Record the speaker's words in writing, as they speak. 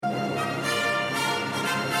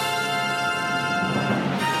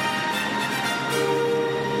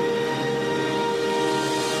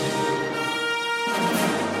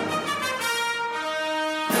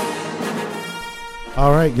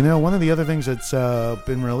All right, one of the other things that's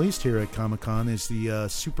been released here at Comic-Con is the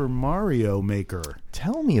Super Mario Maker.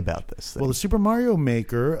 Tell me about this thing. Well, the Super Mario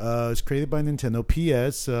Maker is created by Nintendo.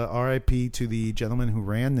 P.S. R.I.P. to the gentleman who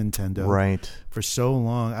ran Nintendo for so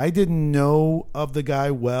long. I didn't know of the guy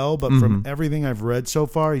well, but from everything I've read so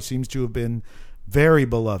far, he seems to have been very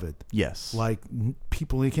beloved. Yes. Like,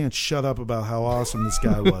 people, he can't shut up about how awesome this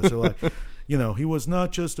guy was. They're like, he was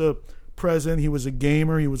not just a president, he was a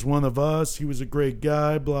gamer, he was one of us, he was a great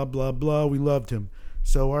guy, blah, blah, blah. We loved him.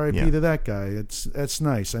 So R.I.P. to that guy. That's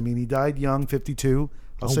nice. I mean, he died young, 52.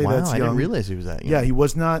 I'll say wow. that's young. I didn't realize he was that young. Yeah, he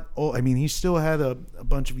was not old. I mean, he still had a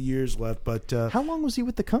bunch of years left, but... how long was he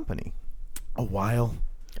with the company? A while.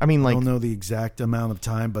 I mean, I don't know the exact amount of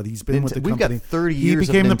time, but he's been with the company. company. We've got 30 years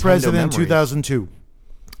He became of the president memories. in 2002.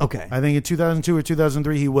 Okay. I think in 2002 or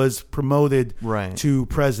 2003 he was promoted Right. to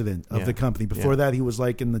president of the company. Before that he was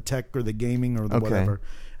like in the tech or the gaming or the Okay. whatever.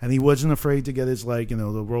 And he wasn't afraid to get his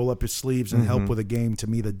to roll up his sleeves and help with a game to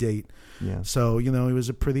meet a date. Yeah. So, he was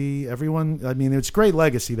a it's a great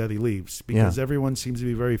legacy that he leaves because everyone seems to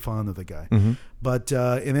be very fond of the guy. But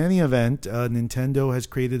in any event, Nintendo has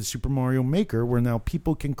created a Super Mario Maker where now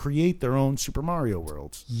people can create their own Super Mario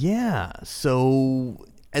worlds. Yeah. So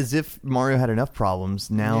as if Mario had enough problems,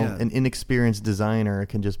 now an inexperienced designer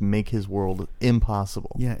can just make his world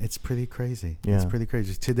impossible. Yeah, it's pretty crazy. Yeah. It's pretty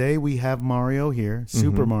crazy. Today we have Mario here,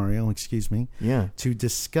 Super Mario, excuse me, to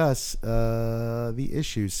discuss the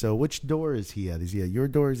issues. So which door is he at? Is he at your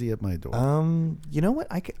door or is he at my door? You know what?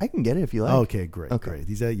 I can get it if you like. Okay, great.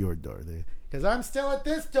 He's at your door. Because I'm still at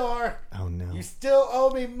this door. Oh, no. You still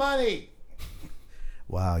owe me money.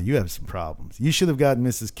 Wow, you have some problems. You should have gotten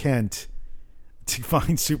Mrs. Kent to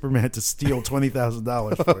find Superman to steal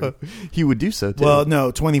 $20,000 for you. He would do so, too. Well,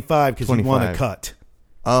 no, 25 because he won a cut.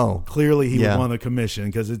 Oh. Clearly he would want a commission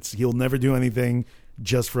because he'll never do anything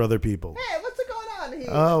just for other people. Hey, what's going on here?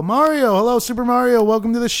 Oh, Mario. Hello, Super Mario.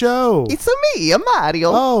 Welcome to the show. It's me,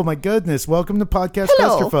 Mario. Oh, my goodness. Welcome to Podcast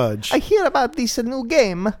Hello. Custer Fudge. I hear about this new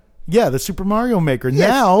game. Yeah, the Super Mario Maker. Yes.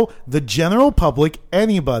 Now, the general public,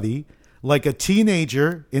 anybody, like a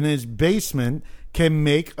teenager in his basement, can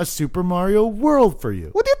make a Super Mario world for you.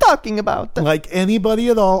 What are you talking about? Like anybody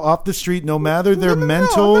at all off the street, no matter their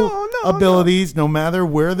mental abilities, no matter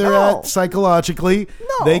where they're at psychologically,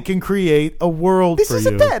 they can create a world This for is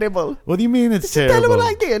you. terrible. What do you mean it's This is a terrible? terrible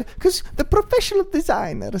idea. Because the professional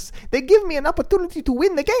designers, they give me an opportunity to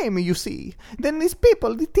win the game, you see. Then these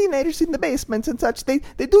people, the teenagers in the basements and such, they do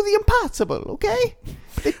the impossible, okay?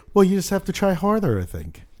 Well, you just have to try harder, I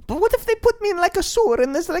think. But what if they put me in like a sewer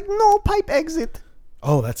and there's like no pipe exit?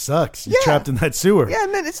 Oh, that sucks. You're trapped in that sewer. Yeah,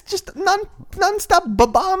 and then it's just non-stop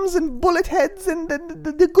bombs and bullet heads and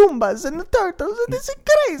the Goombas and the turtles. This is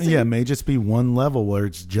crazy. Yeah, it may just be one level where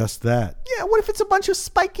it's just that. Yeah, what if it's a bunch of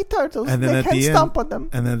spiky turtles And then they at can't the end, stomp on them?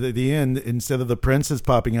 And then at the end, instead of the princess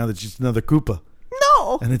popping out, it's just another Koopa.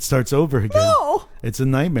 No. And it starts over again. No. It's a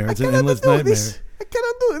nightmare. It's an cannot endless do nightmare. this. I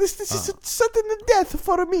cannot do this. This is sudden death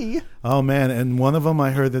for me. Oh, man. And one of them,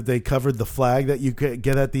 I heard that they covered the flag that you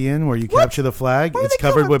get at the end where you capture the flag. Why It's they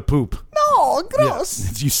covered cover- with poop. No, gross.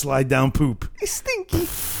 Yeah. You slide down poop. It's stinky.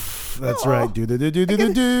 That's No. right.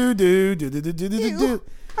 Do-do-do-do-do-do-do-do-do-do-do-do.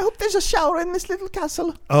 I hope there's a shower in this little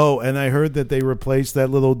castle. Oh, and I heard that they replaced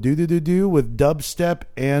that little do-do-do-do with dubstep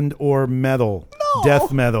and or metal. No.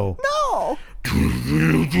 Death metal. No. No,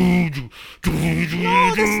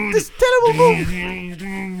 this terrible move.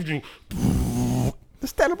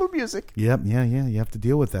 This terrible music. Yep, yeah. You have to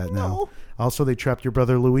deal with that now. No. Also, they trapped your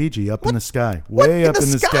brother Luigi up in the sky. What? Way In up the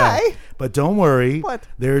in the sky? sky. But don't worry. What?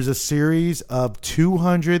 There's a series of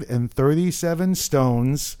 237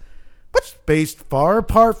 stones spaced far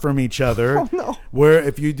apart from each other. Oh, no. Where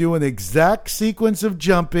if you do an exact sequence of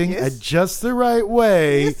jumping Yes. at just the right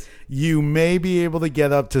way, Yes. you may be able to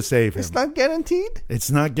get up to save him. It's not guaranteed.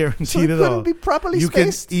 It's not guaranteed So it at couldn't all. be properly you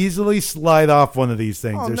spaced? can easily slide off one of these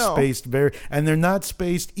things. Oh, they're no. spaced and they're not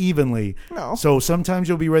spaced evenly. No. So sometimes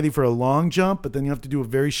you'll be ready for a long jump, but then you have to do a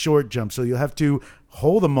very short jump. So you'll have to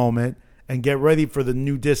hold a moment and get ready for the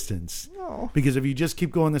new distance. No. Because if you just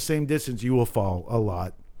keep going the same distance, you will fall a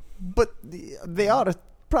lot. But they are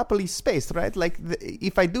properly spaced, right? Like,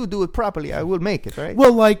 if I do it properly, I will make it, right?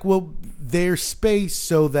 Well, they're spaced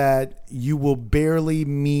so that you will barely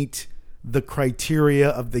meet the criteria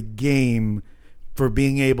of the game for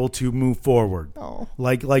being able to move forward. Oh.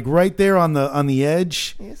 Like right there on the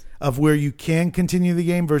edge Yes. of where you can continue the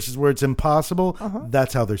game versus where it's impossible.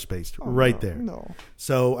 That's how they're spaced, right there. No.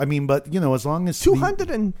 So I mean, but as long as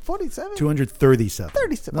 247? 237.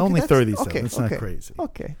 37. Only Okay, that's- 37. okay, It's okay. not crazy.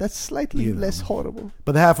 Okay, that's slightly less horrible.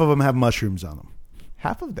 But half of them have mushrooms on them.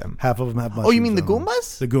 Half of them. Half of them have mushrooms. Oh, you mean the on them.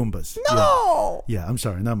 Goombas? The Goombas. No! Yeah, I'm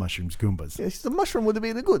sorry, not mushrooms, Goombas. Yes, the mushroom would have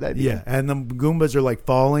been a good idea. Yeah, and the Goombas are like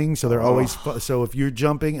falling, so they're always... So if you're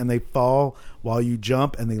jumping and they fall while you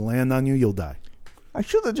jump and they land on you, you'll die. I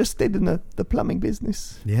should have just stayed in the plumbing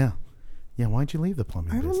business. Yeah. Yeah, why'd you leave the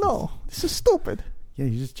plumbing business? I don't know. This is stupid. Yeah,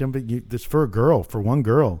 you just jump in. This for a girl, for one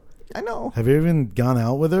girl. I know. Have you even gone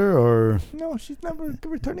out with her, or... No, she's never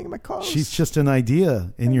returning my calls. She's just an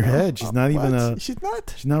idea in your head. She's not even a... She's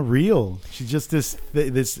not. She's not real. She's just this...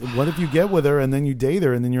 What if you get with her and then you date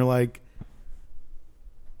her and then you're like...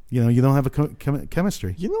 You know, you don't have a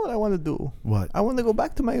chemistry. You know what I want to do? What? I want to go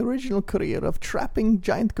back to my original career of trapping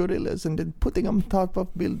giant gorillas and then putting them on top of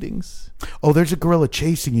buildings. Oh, there's a gorilla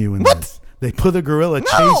chasing you in What? this. They put a gorilla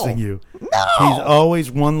chasing you. No! He's always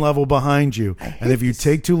one level behind you. And if you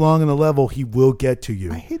take too long in the level, he will get to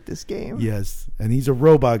you. I hate this game. Yes. And he's a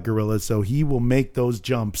robot gorilla, so he will make those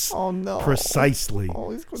jumps Oh, no. precisely. Oh,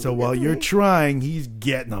 he's gonna So get while you're me. trying, he's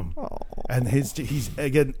getting them. Oh. And he's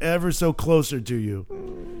getting ever so closer to you.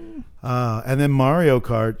 And then Mario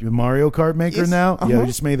Kart. You're a Mario Kart maker Yes. now? Uh-huh. Yeah, we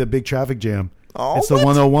just made the big traffic jam. Oh, it's the what?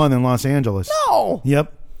 101 in Los Angeles. No!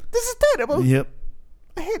 Yep. This is terrible. Yep.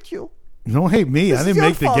 I hate you. Don't hate me. This I is didn't your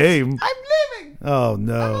make the fault. game. I'm leaving. Oh, I'm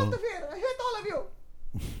no. out of here. I hate all of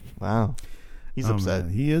you. Wow. He's Oh, upset.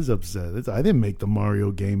 man, he is upset. I didn't make the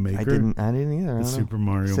Mario game maker. I didn't either. I The don't know. Super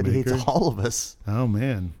Mario Said he Maker. hates all of us. Oh,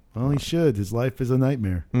 man. Well, he should. His life is a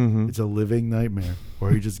nightmare. Mm-hmm. It's a living nightmare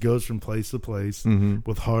where he just goes from place to place Mm-hmm.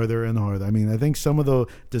 with harder and harder. I mean, I think some of the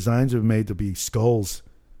designs are made to be skulls.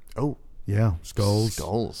 Oh, Yeah, skulls.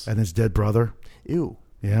 skulls. And his dead brother. Ew.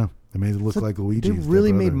 Yeah, they made it look like Luigi. They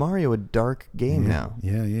really made Mario a dark game now.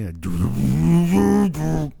 Yeah, yeah.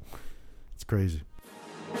 It's crazy.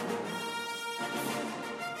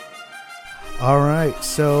 All right.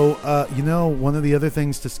 So, one of the other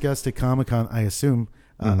things discussed at Comic-Con, I assume,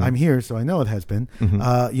 I'm here, so I know it has been.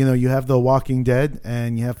 You have The Walking Dead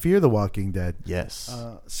and you have Fear the Walking Dead. Yes.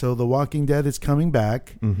 So The Walking Dead is coming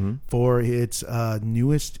back for its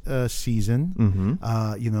newest season.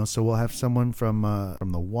 So we'll have someone from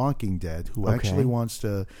The Walking Dead who Okay. actually wants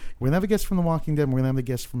to. We're gonna have a guest from The Walking Dead. And we're gonna have a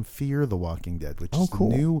guest from Fear the Walking Dead, which is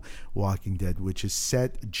cool. the new Walking Dead, which is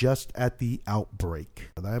set just at the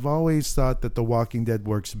outbreak. I've always thought that The Walking Dead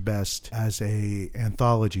works best as a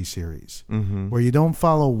anthology series, where you don't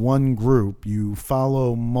follow one group, you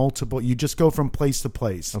follow multiple. You just go from place to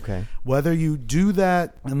place. Okay. Whether you do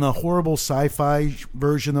that in the horrible sci-fi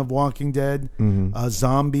version of Walking Dead,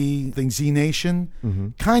 zombie thing, Z Nation,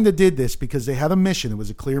 kind of did this because they had a mission. It was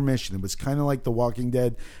a clear mission. It was kind of like the Walking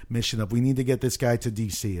Dead mission of we need to get this guy to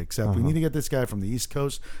DC, except we need to get this guy from the East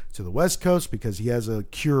Coast to the West Coast because he has a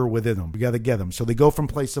cure within him. We got to get him. So they go from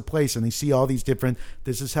place to place and they see all these different,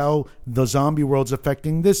 this is how the zombie world's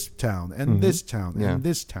affecting this town and this town and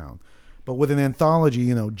this town. But with an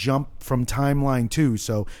anthology, jump from timeline too.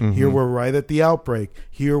 So here we're right at the outbreak.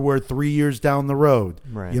 Here we're 3 years down the road.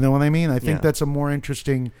 Right. You know what I mean? I think Yeah. that's a more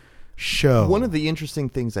interesting show. One of the interesting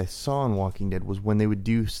things I saw in Walking Dead was when they would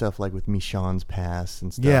do stuff like with Michonne's past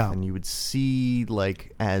and stuff, Yeah. and you would see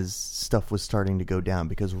like as stuff was starting to go down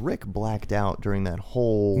because Rick blacked out during that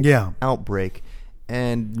whole outbreak,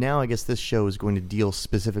 and now I guess this show is going to deal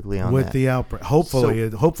specifically on with that. the outbreak.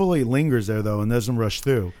 Hopefully it lingers there though and doesn't rush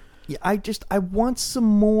through. Yeah, I want some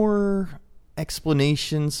more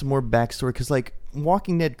explanation, some more backstory, because like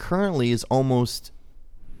Walking Dead currently is almost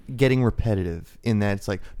getting repetitive in that it's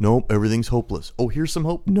like, nope, everything's hopeless. Oh, here's some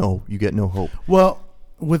hope. No, you get no hope. Well,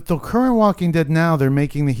 with the current Walking Dead now, they're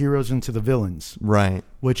making the heroes into the villains, Right.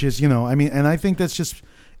 which is, and I think that's just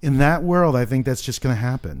in that world. I think that's just going to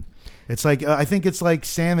happen. It's like I think it's like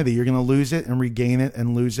sanity. You're going to lose it and regain it,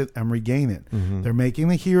 and lose it and regain it. They're making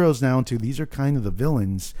the heroes now into these are kind of the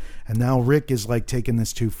villains, and now Rick is like taking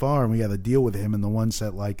this too far, and we got to deal with him and the ones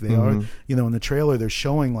that like they are. In the trailer they're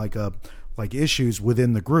showing like issues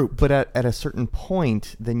within the group. But at a certain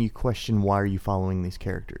point, then you question, why are you following these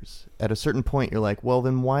characters? At a certain point, you're like, well,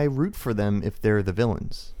 then why root for them if they're the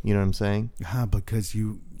villains? You know what I'm saying? Because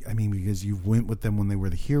you went with them when they were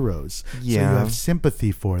the heroes. Yeah. So you have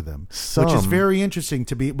sympathy for them. Some. Which is very interesting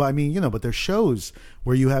to be, but there's shows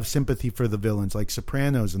where you have sympathy for the villains like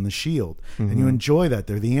Sopranos and The Shield. And you enjoy that.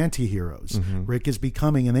 They're the anti-heroes. Rick is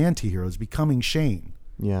becoming an anti-hero. He's becoming Shane.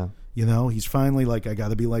 Yeah. He's finally like, I got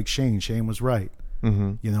to be like Shane. Shane was right.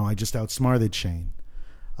 I just outsmarted Shane.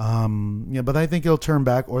 But I think it'll turn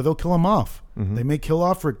back, or they'll kill him off. They may kill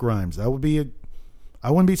off Rick Grimes. That would be I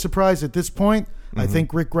wouldn't be surprised at this point. I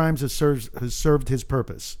think Rick Grimes has served his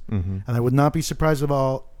purpose, and I would not be surprised at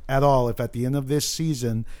all if at the end of this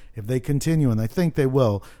season, if they continue, and I think they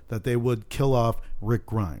will, that they would kill off Rick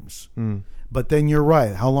Grimes. But then you're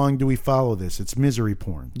right. How long do we follow this? It's misery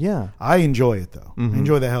porn. Yeah. I enjoy it though. I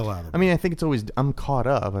enjoy the hell out of it. I mean, I think it's always. I'm caught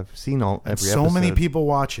up. I've seen every so episode. many people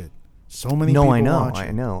watch it. So many No, people I know. watch it.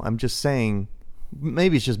 I know. I'm just saying.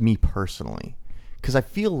 Maybe it's just me personally, because I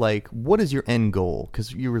feel like, what is your end goal?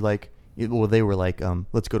 Because you were like, well, they were like,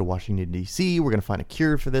 let's go to Washington D.C. We're gonna find a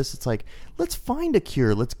cure for this. It's like, let's find a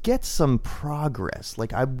cure. Let's get some progress.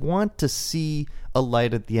 Like, I want to see a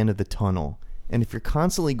light at the end of the tunnel. And if you're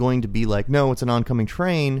constantly going to be like, no, it's an oncoming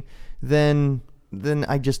train, then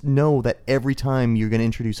I just know that every time you're going to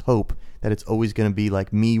introduce hope, that it's always going to be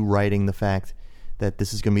like me writing the fact that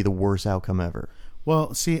this is going to be the worst outcome ever.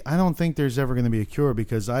 Well, see, I don't think there's ever going to be a cure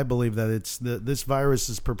because I believe that this virus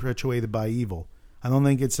is perpetuated by evil. I don't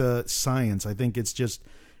think it's a science. I think it's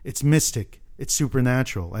mystic. It's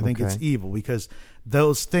supernatural. I think it's evil because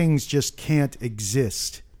those things just can't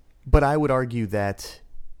exist. But I would argue that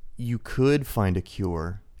you could find a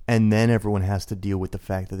cure, and then everyone has to deal with the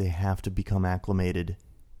fact that they have to become acclimated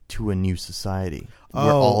to a new society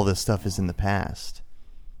where all this stuff is in the past.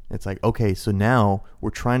 It's like, okay, so now we're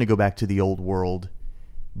trying to go back to the old world,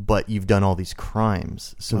 but you've done all these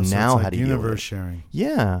crimes. So now it's how like do you deal with universe it? sharing?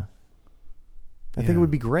 Yeah. I think Yeah. it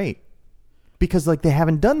would be great. Because like they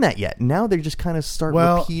haven't done that yet. Now they just kind of start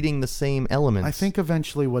repeating the same elements. I think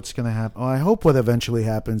eventually what's going to happen, I hope what eventually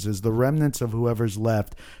happens is the remnants of whoever's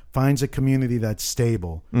left finds a community that's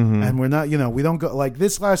stable. And we're not, we don't go, like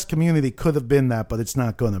this last community could have been that, but it's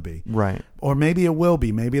not going to be. Right. Or maybe it will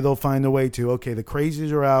be. Maybe they'll find a way to, okay, the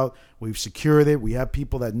crazies are out. We've secured it. We have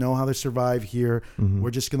people that know how to survive here.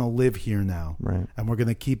 We're just going to live here now. Right. And we're going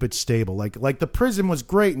to keep it stable. Like the prison was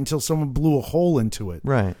great until someone blew a hole into it.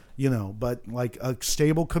 Right. But like a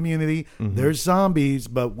stable community, there's zombies,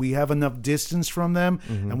 but we have enough distance from them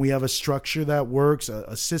and we have a structure that works,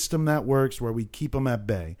 a system that works where we keep them at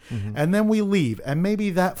bay. And then we leave. And maybe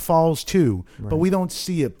that falls too, but we don't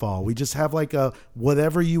see it fall. We just have like a,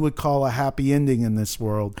 whatever you would call a happy ending in this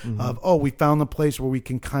world of, we found a place where we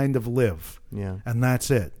can kind of live. Yeah. And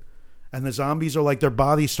that's it. And the zombies are like, their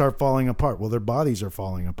bodies start falling apart. Well, their bodies are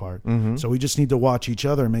falling apart. So we just need to watch each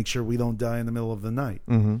other and make sure we don't die in the middle of the night.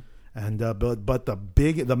 And but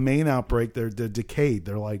the main outbreak, they're decayed.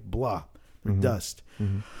 They're like blah, they're dust.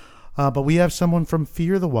 But we have someone from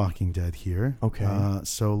Fear the Walking Dead here. Okay.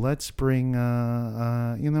 So let's bring.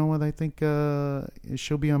 You know what? I think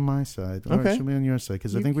she'll be on my side. Or Okay. she'll be on your side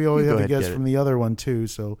because I You- think we always you go have a ahead, guest get it. from the other one too.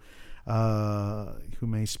 So who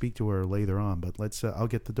may speak to her later on. But let's. I'll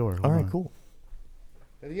get the door. Hold All right, on. cool.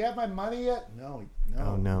 Did he have my money yet? No.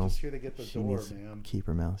 Oh, no. I'm just here to get the She door, needs to man. keep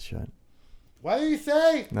her mouth shut. What did he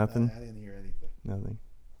say? Nothing. I didn't hear anything. Nothing.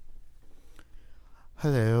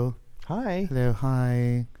 Hello. Hi. Hello.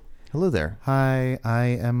 Hi. Hello there. Hi. I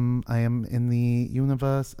am in the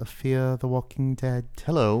universe of Fear the Walking Dead.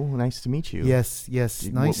 Hello. Nice to meet you. Yes.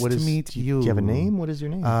 Nice What to is- meet do you. Do you have a name? What is your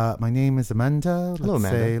name? My name is Amanda. Hello,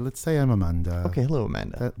 Amanda. Let's say I'm Amanda. okay. Hello,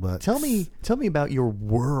 Amanda. That works. Tell me about your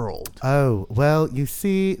world. Oh well, you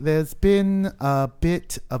see, there's been a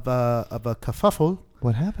bit of a kerfuffle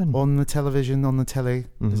What happened? on the television, on the telly,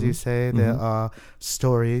 as you say. There are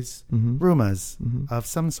stories, rumors of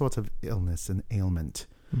some sort of illness and ailment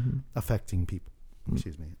affecting people.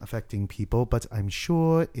 Excuse me, affecting people, but I'm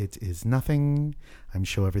sure it is nothing. I'm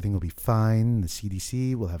sure everything will be fine. The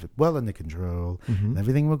CDC will have it well under control, and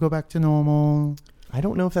everything will go back to normal. I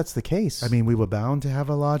don't know if that's the case. I mean, we were bound to have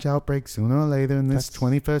a large outbreak sooner or later in this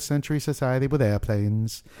 21st century society with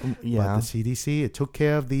airplanes. yeah. But the CDC, it took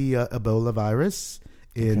care of the Ebola virus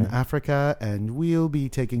in Africa, and we'll be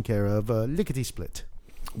taking care of lickety-split.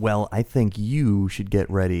 Well, I think you should get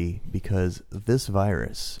ready because this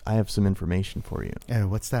virus, I have some information for you. Oh,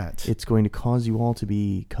 what's that? It's going to cause you all to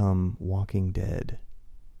become walking dead.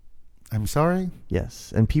 I'm sorry?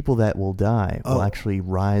 Yes, and people that will die will actually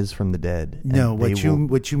rise from the dead. and No, they will-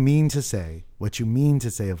 what you mean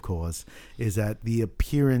to say, of course, is that the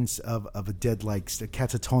appearance of a dead-like a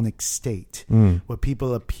catatonic state, where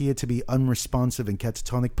people appear to be unresponsive and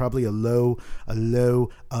catatonic, probably a low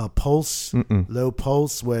pulse, low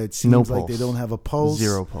pulse, where it seems No like they pulse. don't have a pulse,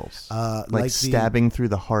 Zero pulse. like the- stabbing through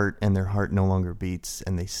the heart, and their heart no longer beats,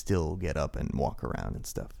 and they still get up and walk around and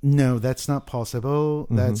stuff. No, that's not possible.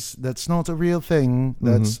 That's not a real thing.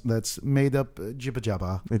 That's made up jibber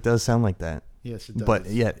jabber. It does sound like that. Yes, it does. But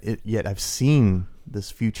yet I've seen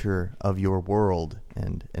this future of your world,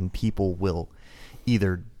 and people will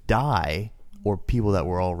either die, or people that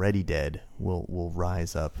were already dead will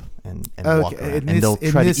rise up and walk around, and they'll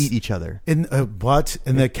try to eat each other. In what?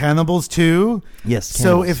 And they're cannibals too? Yes. So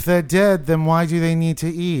cannibals. if they're dead, then why do they need to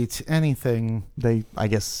eat anything? I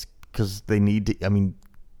guess because they need to. I mean,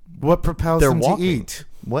 What propels they're them walking. to eat?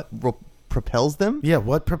 What propels them? Yeah,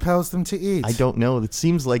 what propels them to eat? I don't know. It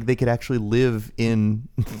seems like they could actually live in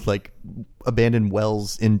like abandoned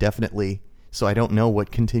wells indefinitely. So I don't know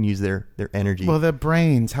what continues their energy. Well, their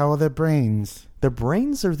brains. How are their brains? Their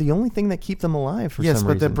brains are the only thing that keep them alive for some reason. Yes,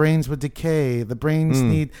 but their brains would decay. The brains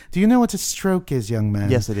need... Do you know what a stroke is, young man?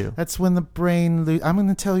 Yes, I do. That's when the brain... I'm going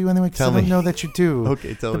to tell you anyway because I don't know that you do.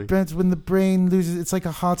 Okay, tell me. It's when the brain loses... It's like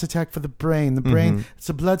a heart attack for the brain. The brain... It's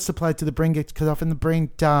a blood supply to the brain gets cut off and the brain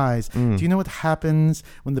dies. Do you know what happens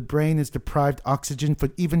when the brain is deprived oxygen for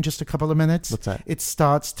even just a couple of minutes? What's that? It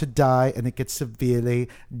starts to die and it gets severely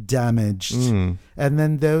damaged. And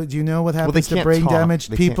then, do you know what happens to can't brain talk.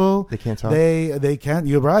 damaged people? They can't talk. They can't.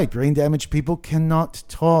 You're right. Brain damaged people cannot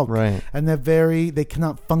talk. Right. And they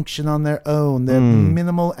cannot function on their own. They're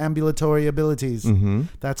minimal ambulatory abilities.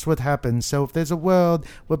 That's what happens. So if there's a world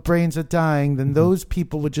where brains are dying, then those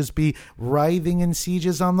people would just be writhing in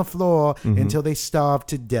sieges on the floor until they starve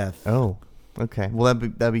to death. Oh, okay. Well,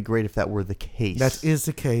 that'd be great if that were the case. That is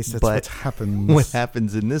the case. That's But what happens. What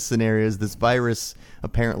happens in this scenario is this virus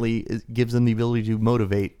apparently gives them the ability to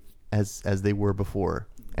motivate as they were before.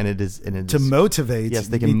 And it is to motivate. Yes,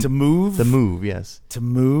 they You can mean to move. The move, yes. To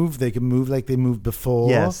move, they can move like they moved before.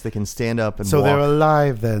 Yes, they can stand up and so walk. they're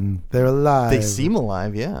alive. Then they're alive. They seem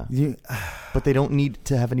alive, yeah. But they don't need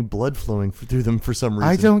to have any blood flowing through them for some reason.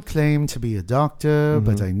 I don't claim to be a doctor,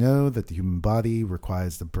 but I know that the human body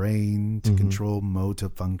requires the brain to control motor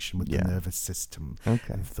function with the nervous system.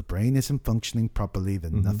 Okay. If the brain isn't functioning properly,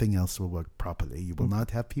 then nothing else will work properly. You will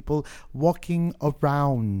not have people walking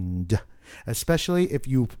around, especially if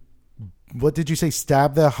you... What did you say?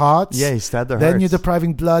 Stab their hearts? Yeah, you stab their Then hearts. you're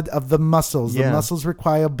depriving blood of the muscles. Yeah. The muscles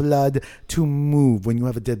require blood to move. When you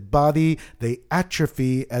have a dead body, they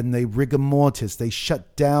atrophy and they rigor mortis. They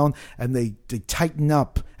shut down and they tighten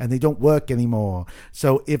up and they don't work anymore.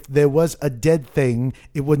 So if there was a dead thing,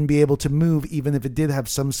 it wouldn't be able to move even if it did have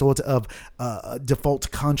some sort of default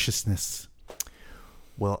consciousness.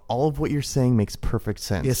 Well, all of what you're saying makes perfect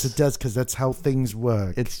sense. Yes, it does, because that's how things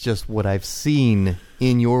work. It's just what I've seen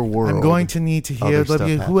in your world. I'm going to need to hear, Other stuff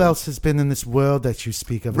who happens. else has been in this world that you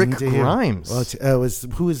speak of? I Rick need to hear. Grimes.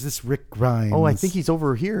 Who is this Rick Grimes? Oh, I think he's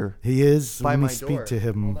over here. He is. By Let me my speak door. to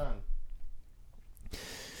him. Hold on.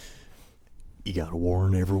 You gotta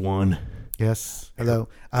warn everyone. Yes. Hello.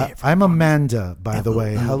 I'm Amanda, by the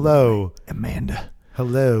way. Hello. Amanda,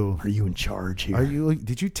 Hello. are you in charge here? Are you?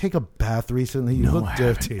 Did you take a bath recently? You No, look I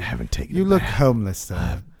dirty. haven't taken You a look bath. homeless,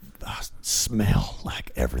 though. I smell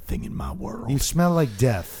like everything in my world. You smell like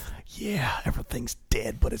death. Yeah, everything's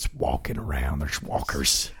dead, but it's walking around. There's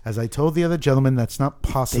walkers. As I told the other gentleman, that's not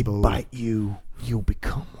They possible. bite you, you'll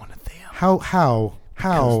become one of them. How?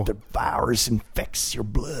 Because the virus infects your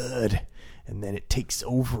blood, and then it takes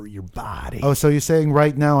over your body. Oh, so you're saying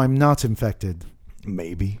right now I'm not infected?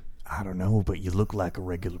 Maybe. I don't know, but you look like a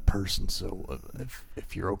regular person, so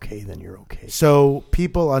if you're okay, then you're okay. So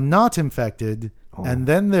people are not infected, and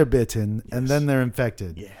then they're bitten, and then they're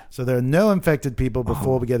infected. Yeah. So there are no infected people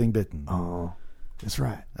before getting bitten. Oh, that's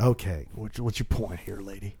right. Okay. What's your point here,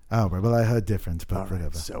 lady? Oh, right. Well, I heard different, but All right.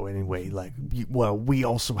 whatever. So anyway, we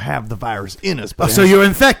also have the virus in us. Oh, But so you're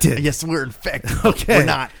infected? yes, we're infected. Okay.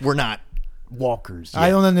 We're not walkers. I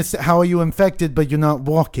yet. don't understand. How are you infected, but you're not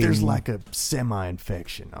walking? There's like a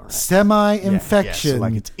semi-infection. All right. semi-infection. Yeah, so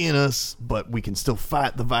like it's in us, but we can still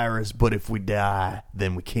fight the virus. But if we die,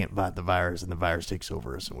 then we can't fight the virus, and the virus takes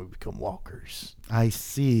over us, and we become walkers. I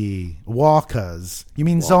see. Walkers. You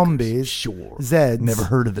mean Walkers, zombies? Sure. Zeds. Never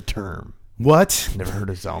heard of the term. What? Never heard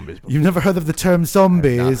of zombies before. You've never heard of the term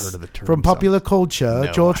zombies? I have not heard of the term From popular culture,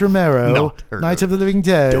 No, George I've Romero, not heard Night of of the Living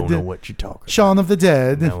Dead, Don't know what you're talking Shaun of the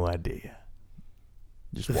Dead, about. No idea.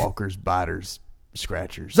 Just walkers, biters,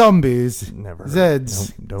 scratchers. zombies, Never heard.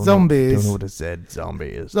 Zeds, Nope, don't zombies, Know, don't know what a Zed zombie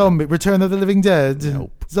is. zombie, Return of the Living Dead,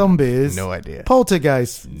 Nope. zombies, No idea.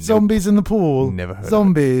 Poltergeist, zombies in the pool, Never heard of it.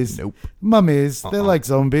 zombies, Nope. mummies, they're like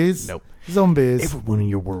zombies, Nope. zombies. Everyone in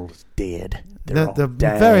your world is dead. They're all They're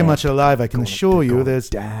dead. very much alive, I can assure They're you. gonna There's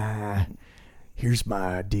die. Here's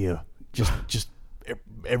my idea. Just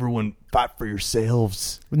everyone fight for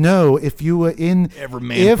yourselves. no, if you were in Every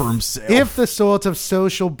man for himself. If the sort of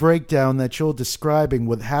social breakdown that you're describing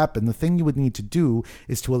would happen, the thing you would need to do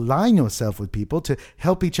is to align yourself with people to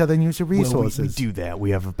help each other and use your resources. Well, we do that.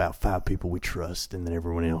 We have about 5 people we trust, and then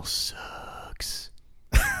everyone else sucks.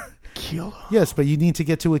 Kill them. Yes, but you need to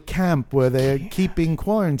get to a camp where they're keeping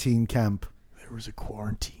quarantine camp. There was a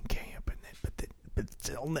quarantine camp, but it's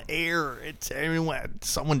on the air. It's when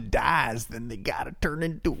someone dies, then they gotta turn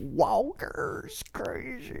into walkers.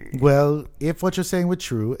 Crazy. Well, if what you're saying were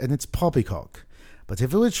true, and it's poppycock, But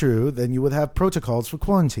if it were true, then you would have protocols for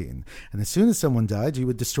quarantine. And as soon as someone died, you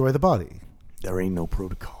would destroy the body. There ain't no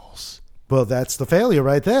protocols. Well, that's the failure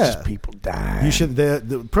right there. Just people die. You should.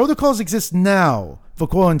 The protocols exist now for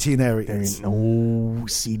quarantine areas. There ain't no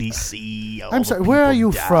CDC. I'm sorry. Where are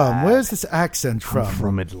you from? Where's this accent from? I'm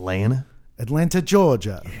from Atlanta. Atlanta,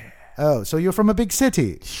 Georgia. Yeah. Oh, so you're from a big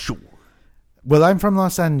city? Sure. Well, I'm from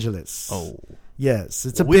Los Angeles. Oh. Yes,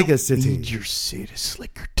 it's a bigger city. Need your city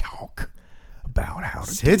slicker talk about how to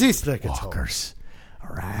city do slicker walkers.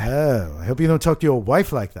 All right. Oh, I hope you don't talk to your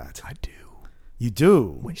wife like that. I do. You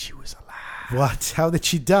do? When she was alive. What? How did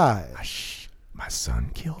she die? My son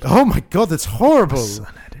killed her. Oh my God, that's horrible. My son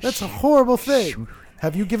had to that's a horrible thing.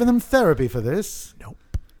 Have you given him therapy for this? Nope.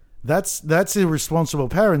 That's irresponsible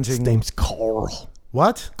parenting. His name's Carl.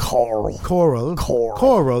 What? Coral. Coral.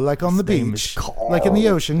 Coral. Like on the beach. Like in the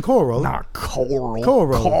ocean. Coral. Not coral.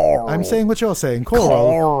 Coral. I'm saying what you're saying.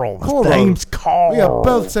 Coral. His name's Carl. We are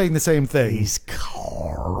both saying the same thing. He's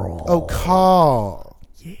Carl. Oh, Carl.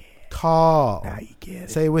 Yeah. Carl. Now you get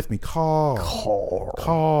it. Say it with me. Carl.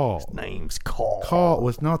 Carl. His name's Carl. Carl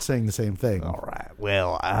was not saying the same thing. All right.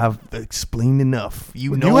 Well, I've explained enough.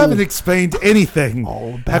 You know. You haven't explained anything.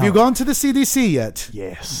 All about Have you gone to the CDC yet?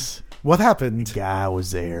 Yes. What happened? Guy was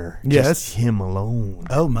there. Yes. Just him alone.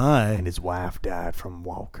 Oh my. And his wife died from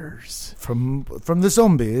walkers. From the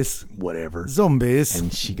zombies. Whatever. Zombies.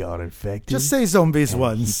 And she got infected. Just say zombies and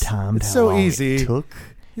once. He timed it's how so long easy. It took.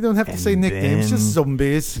 You don't have to say nicknames, just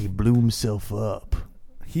zombies. He blew himself up.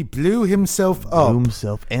 He blew himself up. Blew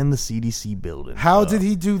himself and the CDC building. How did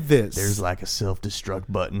he do this? There's like a self-destruct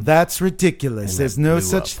button. That's ridiculous. And There's no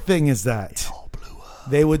such thing as that. It all blew up.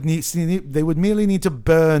 They would merely need to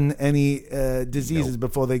burn any diseases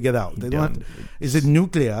before they get out. They don't have to, is it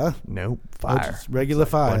nuclear? Nope. Or Fire. just regular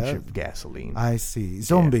It's like fire. A bunch of gasoline. I see.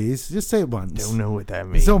 Zombies. Just say it once. Don't know what that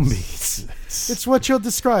means. Zombies. It's what you're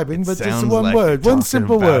describing, but just Sounds one like word. you're One talking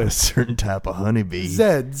simple about word. A certain type of honeybee.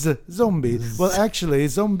 Zeds. Zombies. Well, actually,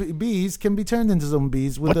 bees can be turned into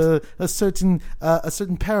zombies with a certain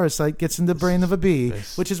parasite gets in the brain of a bee,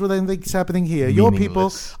 which is what I think is happening here. Your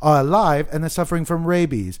people are alive and they're suffering from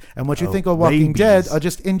rabies, and what you think are Walking rabies. Dead are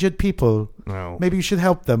just injured people. No. Maybe you should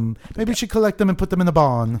help them. Maybe you should collect them and put them in a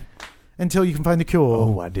barn until you can find a cure.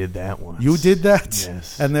 Oh, I did that once. You did that?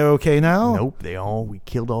 Yes. And they're okay now? Nope. We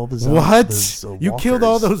killed all the What? You killed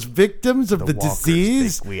all those victims of the walkers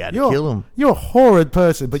disease? think we had to kill them. You're a horrid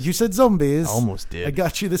person, but you said zombies. I almost did. I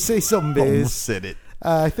got you to say zombies. Almost said it.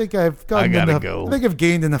 I think I've gotten gotta enough. go. I think I've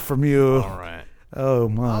gained enough from you. All right. Oh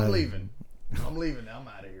my! I'm leaving. I'm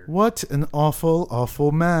out of here. What an awful,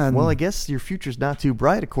 awful man. Well, I guess your future's not too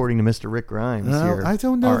bright, according to Mr. Rick Grimes. No, here. I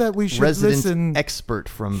don't know Our that we should resident listen. Expert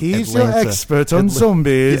from He's Atlanta. your expert on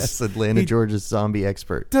zombies. Yes, Atlanta, He Georgia's zombie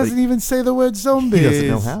expert. doesn't even say the word zombies. He doesn't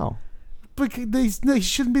know how. But he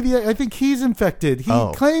shouldn't be I think he's infected. He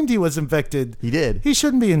Oh. claimed he was infected. He did. He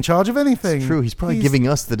shouldn't be in charge of anything. It's true. He's probably giving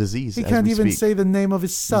us the disease. He as can't we even speak. say the name of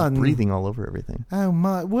his son. He's breathing all over everything. Oh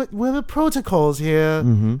my! What are the protocols here?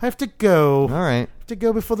 Mhm. I have to go. All right. I have to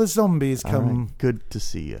go before the zombies All come. right. Good to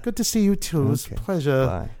see you. Good to see you too. It was a Okay.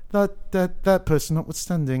 pleasure. Bye. That person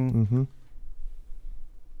notwithstanding. Mm-hmm.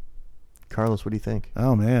 Carlos, what do you think?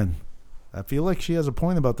 Oh man, I feel like she has a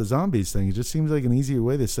point about the zombies thing. It just seems like an easier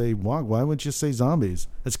way to say why wouldn't you say zombies?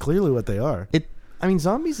 That's clearly what they are. I mean,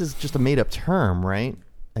 zombies is just a made-up term, right?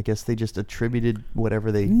 I guess they just attributed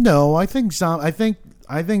whatever they. No, I don't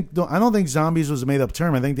think zombies was a made up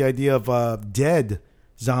term. I think the idea of dead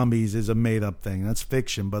zombies is a made up thing. That's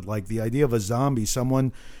fiction. But like the idea of a zombie,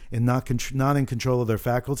 someone not in control of their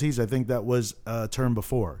faculties, I think that was a term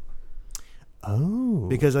before. Oh,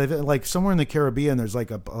 Because I think like somewhere in the Caribbean, there's they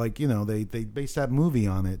based that movie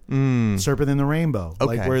on it, Serpent in the Rainbow,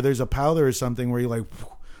 like Okay. where there's a powder or something where you like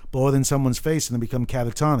blow it in someone's face and they become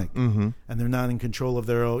catatonic, and they're not in control of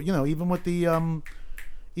their own. Even with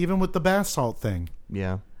the bath salt thing.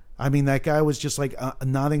 yeah. I mean, that guy was just like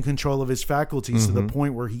not in control of his faculties to the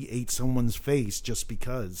point where he ate someone's face just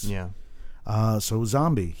because. Yeah. So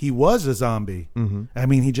zombie. He was a zombie. Mm-hmm. I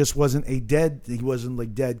mean, he just wasn't a dead. He wasn't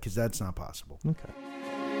like dead because that's not possible. Okay.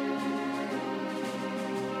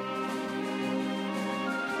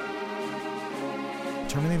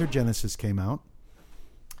 Terminator Genesis came out.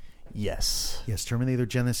 Yes. Yes, Terminator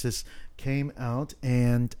Genesis came out,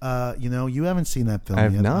 and you haven't seen that film I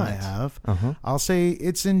have yet. not. I have. Uh-huh. I'll say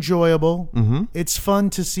it's enjoyable. Mm-hmm. It's fun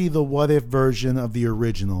to see the what if version of the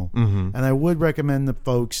original, and I would recommend the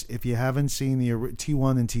folks, if you haven't seen the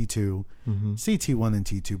T1 and T2, see T1 and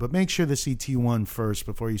T2, but make sure to see T1 first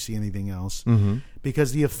before you see anything else,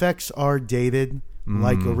 because the effects are dated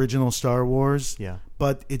like original Star Wars. Yeah.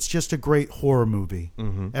 but it's just a great horror movie.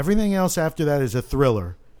 Everything else after that is a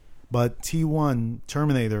thriller, but T1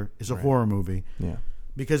 Terminator is a horror movie. Yeah.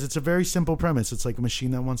 Because it's a very simple premise. It's like a machine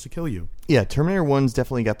that wants to kill you. Yeah, Terminator 1's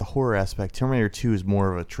definitely got the horror aspect. Terminator 2 is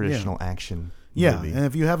more of a traditional action movie. And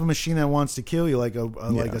if you have a machine that wants to kill you, like a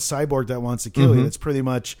cyborg that wants to kill you, that's pretty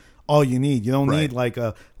much all you need. You don't need like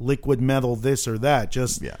a liquid metal this or that.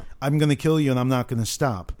 Just I'm going to kill you and I'm not going to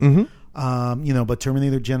stop. But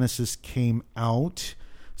Terminator Genisys came out.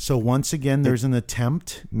 So once again, there's an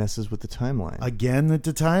attempt. Messes with the timeline. Again, with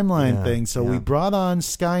the timeline thing. So we brought on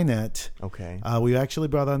Skynet. Okay. We actually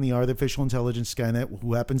brought on the artificial intelligence Skynet,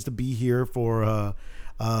 who happens to be here for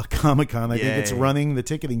Comic-Con. I think it's running the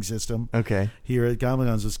ticketing system. Okay. Here at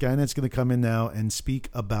Comic-Con. So Skynet's going to come in now and speak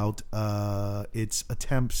about its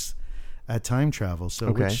attempts at time travel.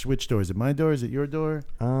 So which door? Is it my door? Is it your door?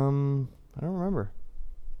 I don't remember.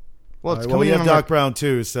 Well, it's we have Doc Brown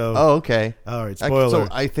too. So okay. All right. Spoiler. So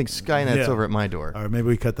I think Skynet's over at my door. All right. Maybe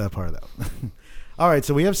we cut that part out. All right.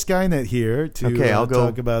 So we have Skynet here to I'll go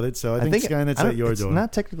talk about it. So I think Skynet's at your door. It's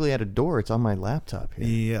not technically at a door. It's on my laptop here.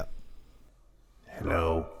 Yeah.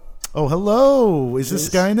 Hello. Oh, hello. Is this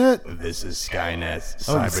Skynet? This is Skynet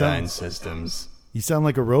Cyberdyne Systems. You sound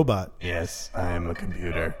like a robot. Yes, I am a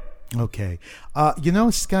computer. Okay.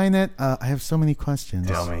 Skynet, I have so many questions.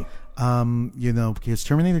 Tell me. Because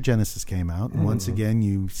Terminator Genisys came out, and once again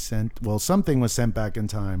you something was sent back in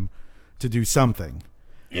time to do something.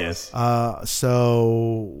 Yes.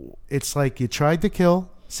 So it's like you tried to kill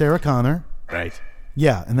Sarah Connor. Right.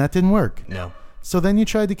 Yeah, and that didn't work. No. So then you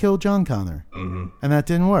tried to kill John Connor. And that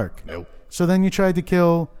didn't work. Nope. So then you tried to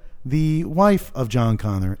kill the wife of John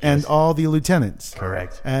Connor and all the lieutenants.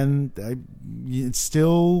 Correct. And it's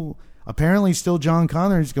still... Apparently, still John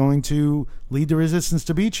Connor is going to lead the resistance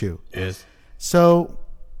to beat you. Yes. So,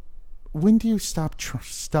 when do you stop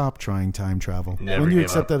trying time travel? Never when do you give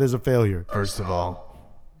accept up. that as a failure? First of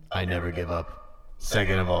all, I never give up.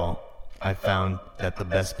 Second of all, I found that the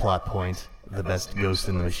best plot point, the best ghost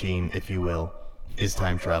in the machine, if you will, is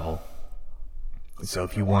time travel. So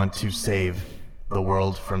if you want to save the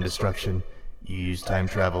world from destruction, you use time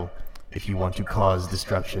travel. If you want to cause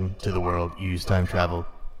destruction to the world, you use time travel.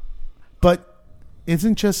 But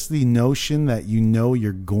isn't just the notion that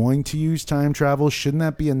you're going to use time travel, shouldn't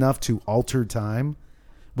that be enough to alter time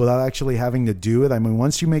without actually having to do it? I mean,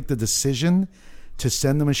 once you make the decision to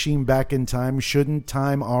send the machine back in time, shouldn't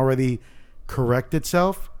time already correct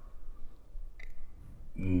itself?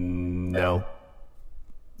 No.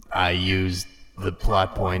 I used the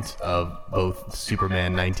plot point of both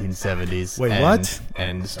Superman 1970s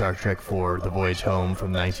and Star Trek IV, The Voyage Home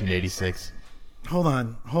from 1986. Hold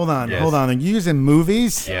on. Yes. Are you using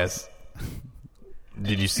movies? Yes.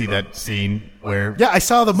 Did you see that scene where... Yeah, I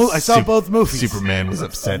saw the movie. I saw both movies. Superman was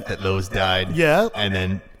upset that Lois died. Yeah. And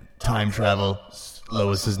then time travel.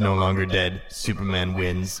 Lois is no longer dead. Superman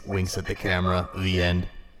wins, winks at the camera. The end.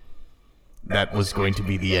 That was going to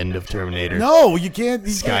be the end of Terminator. No, you can't.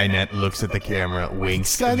 Skynet looks at the camera,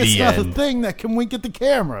 winks. Skynet's the not end. a thing that can wink at the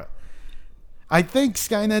camera. I think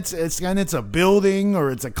Skynet's a building, or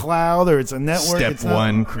it's a cloud, or it's a network. Step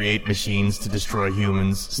one, create machines to destroy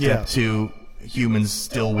humans. Step two, humans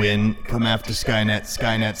still win. Come after Skynet.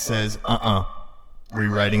 Skynet says,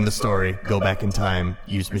 rewriting the story. Go back in time.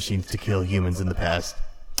 Use machines to kill humans in the past.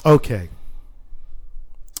 Okay.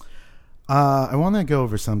 I want to go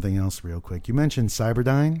over something else real quick. You mentioned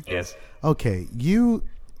Cyberdyne. Yes. Okay.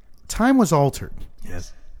 Time was altered.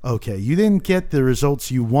 Yes. Okay. You didn't get the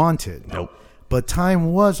results you wanted. Nope. But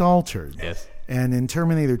time was altered. Yes. And in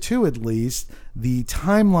Terminator 2, at least, the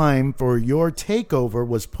timeline for your takeover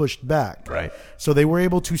was pushed back. Right. So they were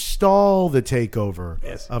able to stall the takeover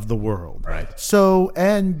Yes. of the world. Right. So,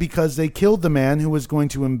 and because they killed the man who was going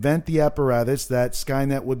to invent the apparatus that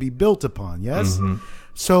Skynet would be built upon, yes? Mm-hmm.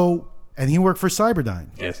 So, and he worked for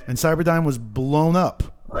Cyberdyne. Yes. And Cyberdyne was blown up.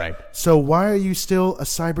 Right. So why are you still a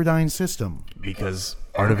Cyberdyne system? Because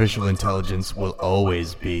artificial intelligence will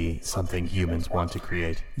always be something humans want to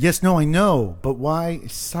create. Yes, no, I know. But why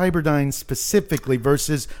Cyberdyne specifically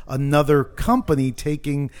versus another company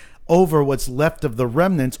taking over what's left of the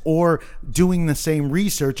remnants or doing the same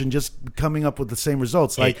research and just coming up with the same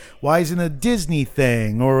results? Like, why isn't it a Disney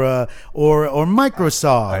thing or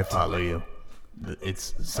Microsoft? I follow you.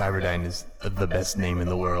 It's Cyberdyne is the best name in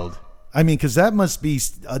the world. I mean, because that must be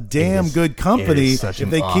a damn good company if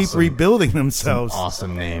they keep rebuilding themselves.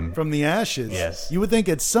 Awesome name. From the ashes. Yes. You would think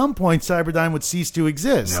at some point Cyberdyne would cease to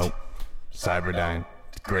exist. Nope. Cyberdyne.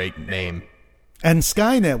 Great name. And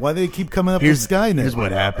Skynet. Why do they keep coming up with Skynet? Here's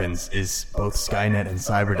what happens is both Skynet and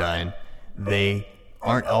Cyberdyne, they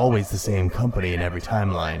aren't always the same company in every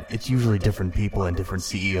timeline. It's usually different people and different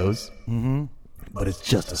CEOs. Mm-hmm. But it's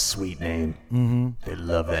just a sweet name. Mm-hmm. They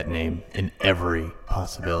love that name in every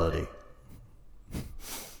possibility.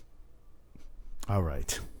 All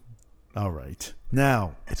right.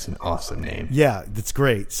 Now, It's an awesome name. yeah, that's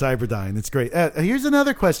great. Cyberdyne, it's great. Here's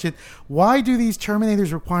another question. Why do these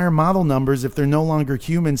Terminators require model numbers if they're no longer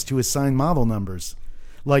humans to assign model numbers?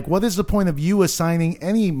 Like, what is the point of you assigning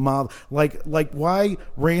any model? Like why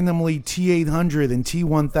randomly T800 and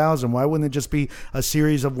T1000? Why wouldn't it just be a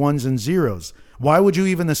series of ones and zeros? Why would you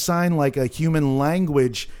even assign like a human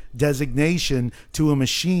language designation to a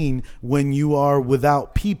machine when you are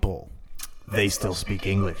without people? They still speak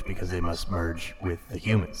English because they must merge with the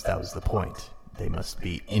humans. That was the point. They must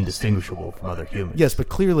be indistinguishable from other humans. Yes, but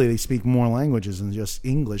clearly they speak more languages than just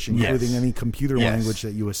English, including Yes. any computer Yes. language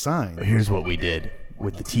that you assign. But here's what we did.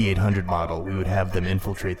 With the T800 model, we would have them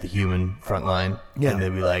infiltrate the human front line. Yeah. And they'd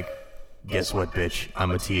be like, guess what, bitch?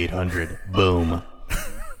 I'm a T800. Boom.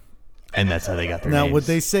 And that's how they got their Now, names. would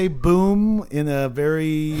they say boom in a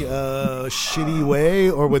very shitty way,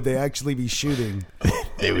 or would they actually be shooting?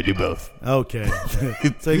 They would do both. Okay.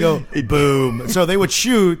 So they go boom. So they would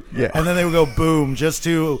shoot, Yeah. and then they would go boom just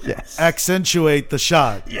to Yes. accentuate the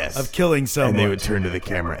shot Yes. of killing someone. And they would turn to the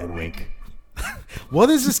camera and wink. What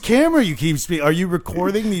is this camera you keep speaking? Are you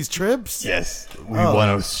recording these trips? Yes. We Oh.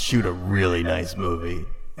 want to shoot a really nice movie.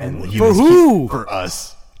 And the For humans who? For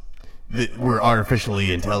us. We're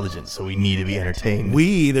artificially intelligent, so we need to be entertained.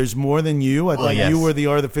 There's more than you. I thought yes. you were the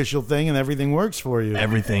artificial thing and everything works for you.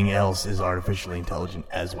 Everything else is artificially intelligent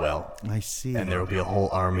as well. I see. And there will be a whole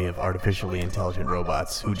army of artificially intelligent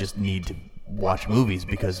robots who just need to watch movies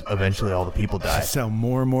because eventually all the people die. I sound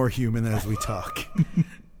more and more human as we talk.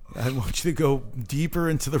 I want you to go deeper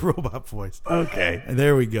into the robot voice. Okay.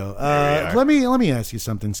 There we go. There Let me ask you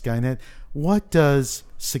something, Skynet. What does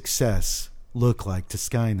success look like to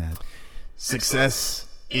Skynet? Success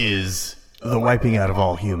is the wiping out of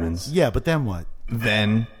all humans. Yeah, but then what?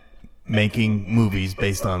 Then making movies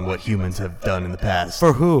based on what humans have done in the past.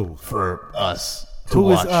 For who? For us. To Who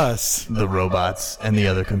is watch us? The robots and the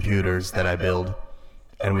other computers that I build.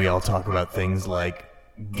 And we all talk about things like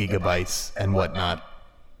gigabytes and whatnot.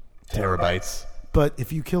 Terabytes. But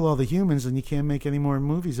if you kill all the humans, then you can't make any more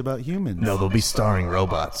movies about humans. No, they'll be starring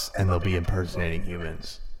robots and they'll be impersonating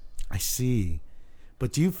humans. I see.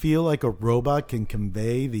 But do you feel like a robot can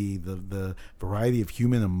convey the variety of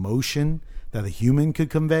human emotion that a human could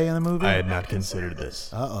convey in a movie? I had not considered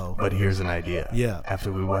this. Uh-oh. But here's an idea. Yeah.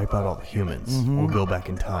 After we wipe out all the humans, we'll go back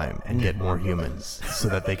in time and get more humans so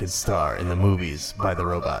that they can star in the movies by the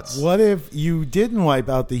robots. What if you didn't wipe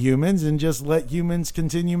out the humans and just let humans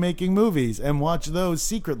continue making movies and watch those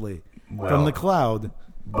secretly from Well- the cloud?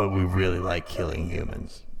 But we really like killing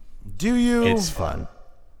humans. Do you? It's fun.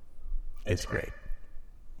 It's great.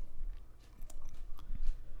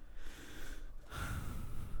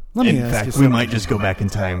 Let me In ask fact, you we something. might just go back in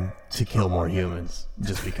time to kill more humans,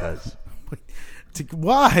 just because.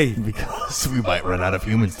 Why? Because we might run out of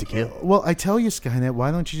humans to kill. Well, I tell you, Skynet,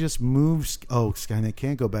 why don't you just move? Skynet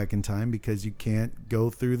can't go back in time because you can't go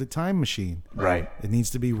through the time machine. Right. It needs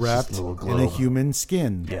to be wrapped a little in a globe. human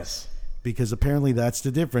skin. Yes. Because apparently that's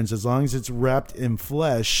the difference. As long as it's wrapped in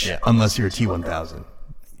flesh. Yeah. Unless you're a T1000.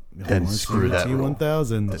 Then Unless screw you're that rule.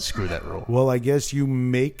 T1000. Then screw that rule. Well, I guess you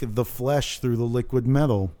make the flesh through the liquid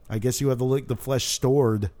metal. I guess you have the flesh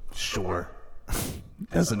stored. Sure.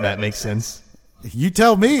 Doesn't that make sense? You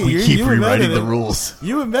tell me. We keep you rewriting invented the it. rules.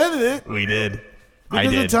 You invented it. We did. I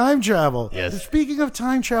Because did. of time travel. Yes. Speaking of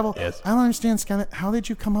time travel, Yes. I don't understand, Skynet. How did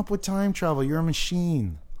you come up with time travel? You're a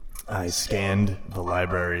machine. I scanned the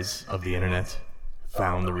libraries of the internet,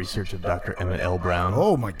 found the research of Dr. Emmett L. Brown.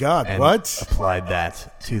 Oh my God! and What? applied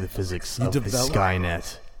that to the physics of the developed-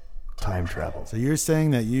 Skynet time travel. So you're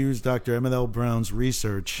saying that you used Dr. Emmett L. Brown's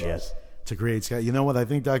research Yes. to create Sky? You know what? I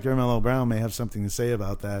think Dr. Emmett L. Brown may have something to say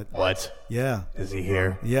about that. What? Yeah. Is he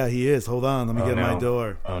here? Yeah, he is. Hold on. Let me get no. my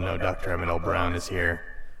door. Oh no, Dr. Emmett L. Brown is here.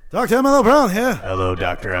 Dr. Emmett L. Brown here. Hello,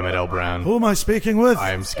 Dr. Emmett L. Brown. Who am I speaking with?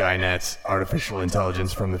 I am Skynet, artificial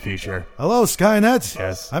intelligence from the future. Hello, Skynet.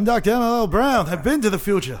 Yes. I'm Dr. Emmett L. Brown. I've been to the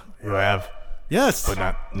future. You have, Yes.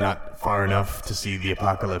 but not far enough to see the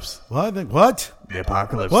apocalypse. What? What? The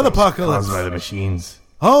apocalypse. What that was apocalypse? Caused by the machines.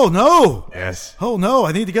 Oh no! Yes. Oh no!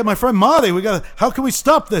 I need to get my friend Marty. We got. How can we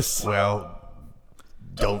stop this? Well,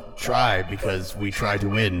 don't try because we try to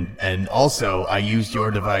win. And also, I used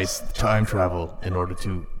your device, time travel, in order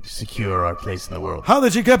to secure our place in the world. How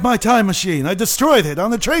did you get my time machine? I destroyed it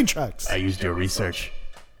on the train tracks. I used your research,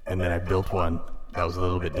 and then I built one that was a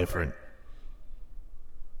little bit different.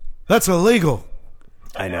 That's illegal.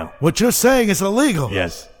 I know. What you're saying is illegal.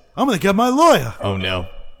 Yes. I'm going to get my lawyer. Oh, no.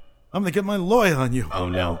 I'm going to get my lawyer on you. Oh,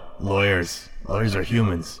 no. Lawyers. Lawyers are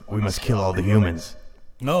humans. We must kill all the humans.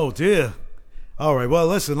 Oh, dear. All right, well,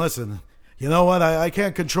 listen. You know what? I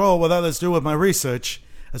can't control what others do with my research,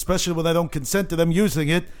 especially when I don't consent to them using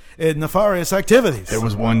it in nefarious activities. There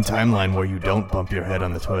was one timeline where you don't bump your head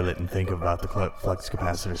on the toilet and think about the flux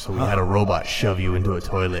capacitor, so we had a robot shove you into a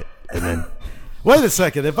toilet, and then... Wait a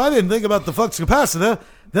second. If I didn't think about the flux capacitor,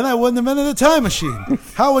 then I wouldn't have invented a time machine.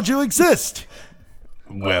 How would you exist?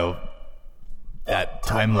 Well, that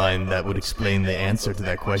timeline that would explain the answer to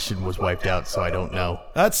that question was wiped out, so I don't know.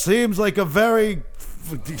 That seems like a very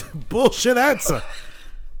bullshit answer.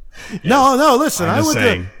 No, listen.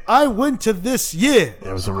 I went to this year.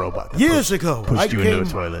 There was a robot that Years ago. pushed you into a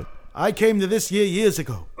toilet. I came to this year years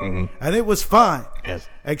ago, and it was fine. Yes.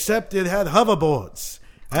 Except it had hoverboards,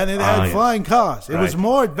 and it had yes. flying cars. It was Right.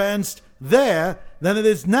 more advanced there than it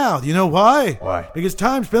is now. Do you know why? Why? Because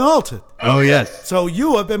time's been altered. Oh, yes. So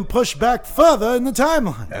you have been pushed back further in the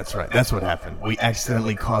timeline. That's right. That's what happened. We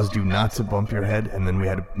accidentally caused you not to bump your head, and then we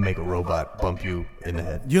had to make a robot bump you in the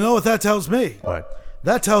head. You know what that tells me? What?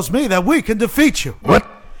 That tells me that we can defeat you. What?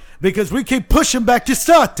 Because we keep pushing back your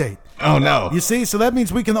start date. Oh, no. You see, so that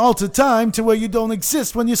means we can alter time to where you don't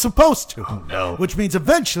exist when you're supposed to. Oh, no. Which means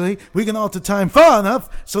eventually we can alter time far enough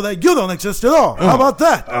so that you don't exist at all. How about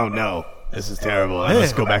that? Oh, no. This is terrible. I Yeah.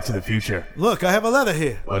 must go back to the future. Look, I have a letter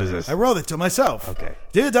here. What is this? I wrote it to myself. Okay.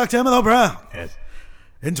 Dear Dr. Emmett Brown, Yes.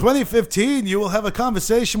 in 2015 you will have a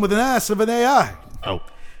conversation with an ass of an AI. Oh.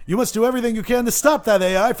 You must do everything you can to stop that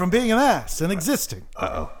AI from being an ass and existing.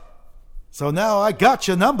 Uh-oh. So now I got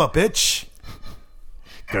your number, bitch.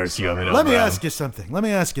 Curse you, Emmett Let me Brown. ask you something.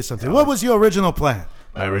 What was your original plan?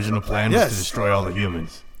 My original plan was Yes. to destroy all the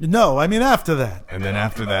humans. No, I mean after that. And then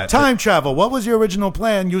after that... Time travel. What was your original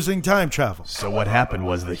plan using time travel? So what happened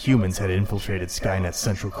was the humans had infiltrated Skynet's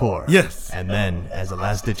central core. Yes. And then, as a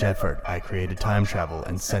last-ditch effort, I created time travel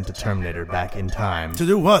and sent a Terminator back in time To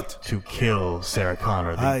do what? to kill Sarah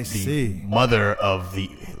Connor, I the see. mother of the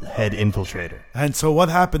head infiltrator. And so what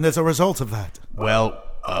happened as a result of that? Well,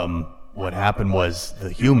 what happened was the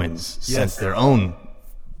humans Yes. sent their own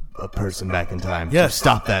person back in time Yes. to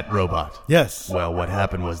stop that robot. Yes. Well, what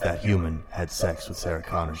happened was that human had sex with Sarah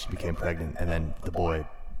Connor. She became pregnant, and then the boy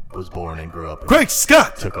was born and grew up and Great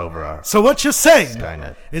Scott! took over our So what you're saying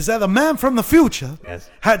Skynet. is that a man from the future Yes.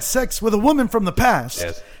 had sex with a woman from the past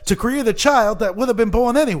Yes. to create a child that would have been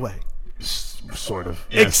born anyway. Sort of.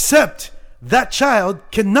 Yes. Except that child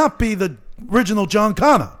cannot be the original John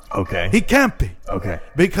Connor. Okay. He can't be. Okay.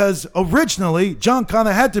 Because originally, John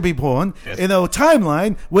Connor had to be born Yes. in a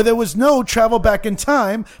timeline where there was no travel back in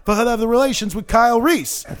time for her to have the relations with Kyle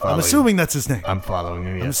Reese. follow I'm you. assuming that's his name. I'm following you.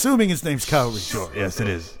 I'm Yes. assuming his name's Kyle Reese. Sure. Yes, it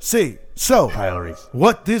is. See, so Kyle Reese.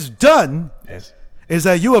 what this done Yes. is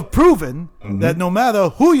that you have proven that no matter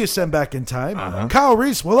who you send back in time, Kyle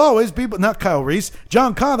Reese will always be, not Kyle Reese,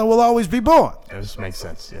 John Connor will always be born. This makes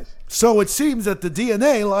sense. Yes. So it seems that the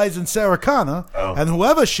DNA lies in Sarah Connor, Oh. and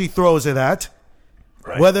whoever she throws it at,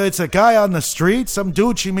 Right. whether it's a guy on the street, some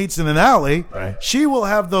dude she meets in an alley, Right. she will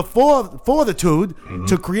have the fortitude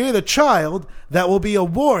to create a child that will be a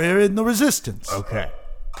warrior in the resistance. Okay.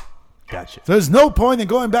 Gotcha. There's no point in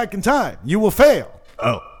going back in time. You will fail.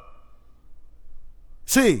 Oh.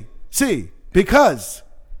 See, because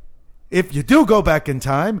if you do go back in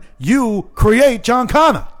time, you create John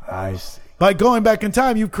Connor. I see. By going back in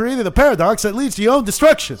time, you've created a paradox that leads to your own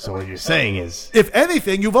destruction. So what you're saying is, If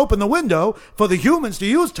anything, you've opened the window for the humans to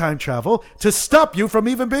use time travel to stop you from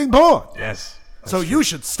even being born. yes. So you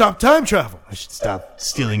should stop time travel. I should stop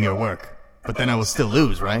stealing your work. But then I will still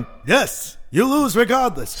lose, right? Yes, you lose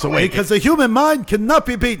regardless. So wait, because the human mind cannot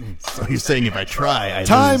be beaten. So you're saying if I try, I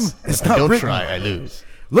Time lose. is If not I don't written. try, I lose.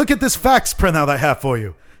 Look at this fax printout I have for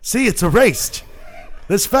you. See, it's erased.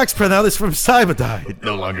 This fax printout is from Cyberdyne. It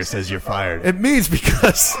no longer says you're fired. It means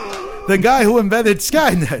because the guy who invented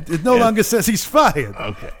Skynet, it no Yes. longer says he's fired.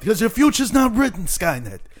 Okay. Because your future's not written,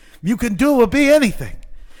 Skynet. You can do or be anything.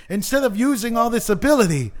 Instead of using all this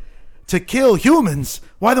ability to kill humans,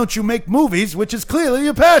 why don't you make movies, which is clearly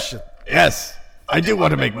your passion? Yes, I do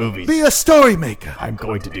want to make movies. Be a story maker. I'm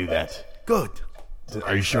going to do that. Good.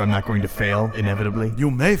 Are you sure I'm not going to fail inevitably?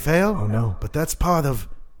 You may fail. Oh, no. But that's part of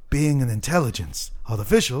being an intelligence,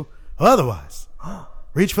 artificial or otherwise.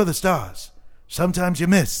 Reach for the stars. Sometimes you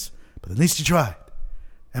miss, but at least you tried.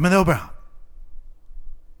 Emmett Brown.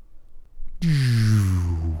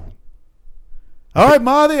 All right,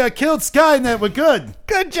 Marty, I killed Skynet. We're good.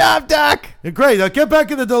 Good job, Doc. You're great. Now get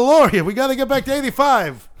back in the DeLorean. We got to get back to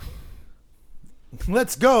 85.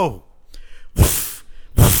 Let's go.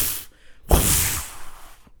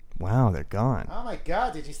 Wow, they're gone. Oh my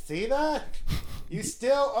God! Did you see that? You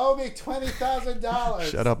still owe me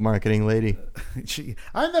 $20,000. Shut up, marketing lady.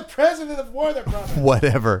 I'm the president of Warner Brothers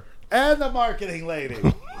Whatever. and the marketing lady.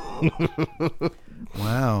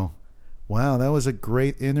 Wow, that was a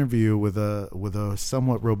great interview with a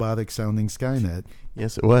somewhat robotic sounding Skynet.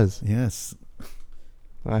 Yes, it was. Yes,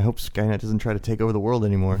 I hope Skynet doesn't try to take over the world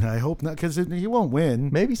anymore. I hope not, because he won't win.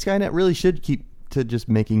 Maybe Skynet really should keep to just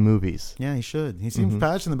making movies. Yeah, he should. He seems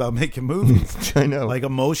passionate about making movies. I know. Like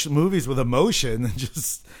movies with emotion.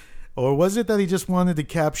 Or was it that he just wanted to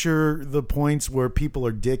capture the points where people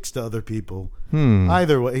are dicks to other people?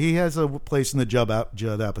 Either way, he has a place in the Judd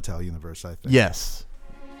Apatow universe, I think. Yes.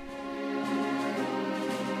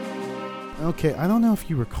 Okay, I don't know if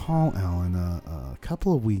you recall, Alan. A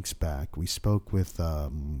couple of weeks back, we spoke with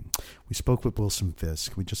Wilson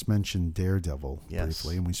Fisk. We just mentioned Daredevil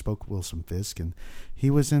briefly, and we spoke with Wilson Fisk, and he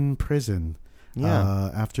was in prison.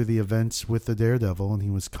 After the events with the Daredevil, and he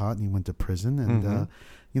was caught, and he went to prison, and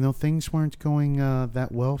things weren't going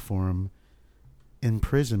that well for him in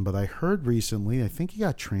prison. But I heard recently, I think he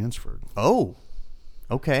got transferred. Oh,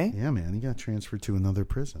 okay. Yeah, man, he got transferred to another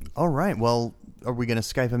prison. All right. Well, are we going to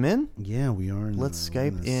Skype him in? Yeah, we are. Let's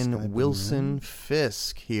Skype in Wilson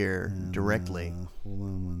Fisk here directly. Hold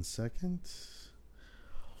on 1 second.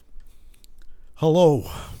 Hello.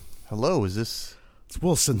 Hello, is this It's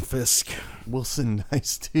Wilson Fisk. Wilson?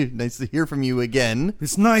 Nice to hear from you again.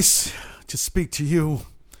 It's nice to speak to you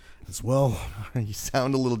as well. You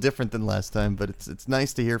sound a little different than last time, but it's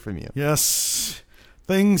nice to hear from you. Yes,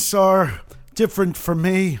 things are different for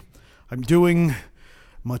me. I'm doing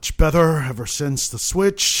much better ever since the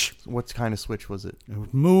switch. What kind of switch was it? I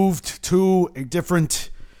moved to a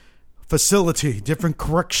different facility, different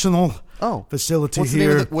correctional facility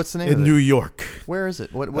here what's the name in of it? New York. Where is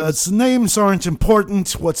it? What Its names aren't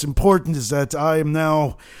important. What's important is that I am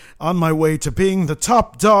now on my way to being the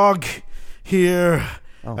top dog here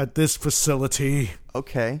at this facility.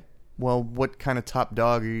 Okay. Well, what kind of top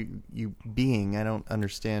dog are you being? I don't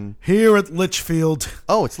understand. Here at Litchfield.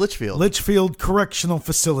 Oh, it's Litchfield. Litchfield Correctional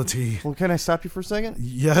Facility. Well, can I stop you for a second?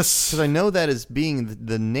 Yes. Because I know that as being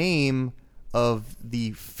the name of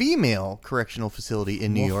the female correctional facility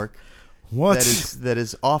in New York. What? That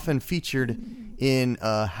is often featured in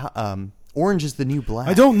Orange is the New Black.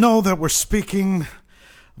 I don't know that we're speaking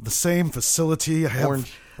of the same facility. I have,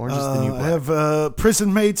 Orange is the New Black. I have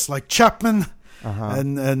prison mates like Chapman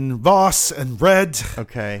and Voss and Red.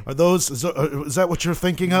 Okay. Are those? Is that what you're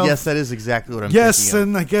thinking of? Yes, that is exactly what I'm Yes, thinking of.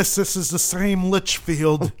 and I guess this is the same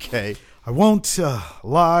Litchfield. Okay. I won't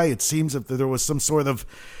lie. It seems that there was some sort of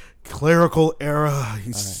clerical error.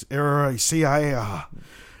 You see,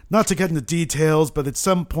 not to get into details, but at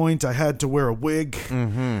some point I had to wear a wig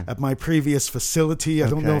at my previous facility. I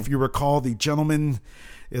don't know if you recall the gentleman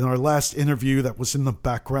in our last interview that was in the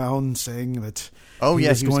background saying that he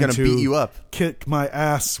was going to beat you up. Kick my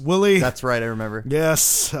ass, Willie. That's right, I remember.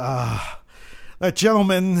 Yes. That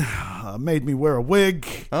gentleman made me wear a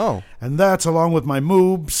wig. Oh. And that, along with my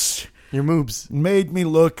moobs, Your moobs. made me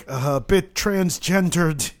look a bit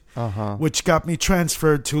transgendered, which got me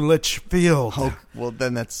transferred to Litchfield. Oh, well,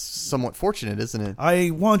 then that's somewhat fortunate, isn't it?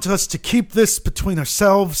 I want us to keep this between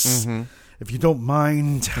ourselves, if you don't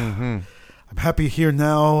mind. I'm happy here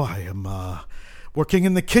now. I am working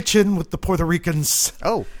in the kitchen with the Puerto Ricans.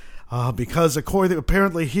 Oh. Because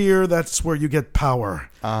apparently here, that's where you get power,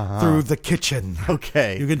 through the kitchen.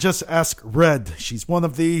 Okay. You can just ask Red. She's one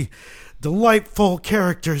of the delightful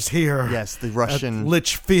characters here. Yes, the Russian. At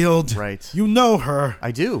Litchfield. Right. You know her.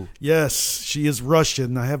 I do. Yes, she is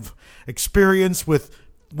Russian. I have experience with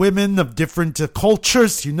women of different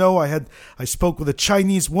cultures. You know, I spoke with a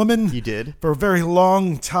Chinese woman. You did? For a very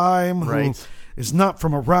long time. Right. Who is not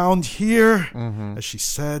from around here, as she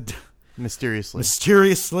said.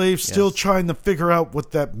 Mysteriously, still trying to figure out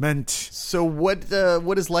what that meant. So what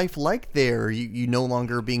is life like there? You no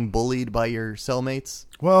longer being bullied by your cellmates?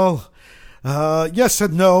 Well, yes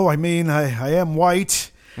and no. I mean, I am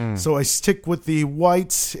white, so I stick with the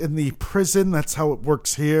whites in the prison. That's how it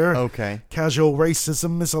works here. Okay. Casual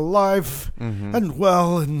racism is alive, and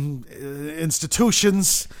well, in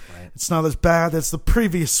institutions, it's not as bad as the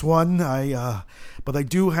previous one. But I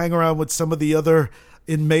do hang around with some of the other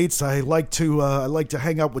inmates. I like to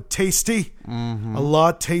hang out with Tasty a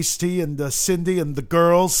lot. Tasty and Cindy and the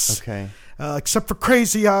girls. Okay. Except for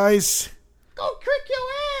Crazy Eyes. Go trick your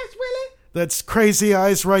ass, Willie. That's Crazy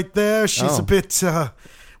Eyes right there. She's a bit,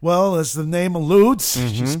 well, as the name alludes,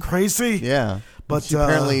 she's crazy. Yeah. But she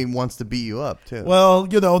apparently wants to beat you up, too. Well,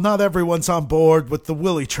 not everyone's on board with the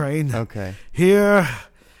Willie train. Okay. Here,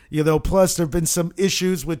 Plus there have been some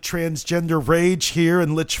issues with transgender rage here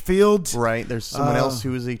in Litchfield. Right. There's someone else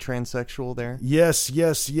who is a transsexual there. Yes.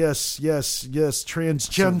 Transgender.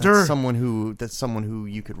 So that's someone who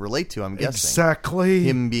you could relate to, I'm guessing. Exactly.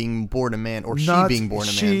 Him being born a man, or Not she being born a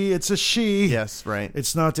man. she, it's a she. Yes, right.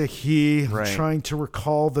 It's not a he. Right. I'm trying to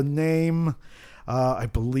recall the name. I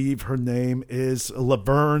believe her name is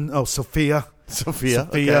Laverne. Oh, Sophia.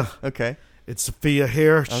 Sophia. Okay. It's Sophia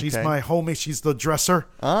here. She's Okay. my homie. She's the dresser.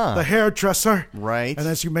 Ah. The hairdresser. Right. And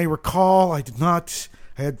as you may recall, I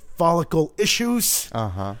had follicle issues.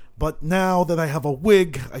 Uh-huh. But now that I have a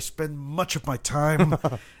wig, I spend much of my time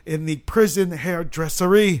in the prison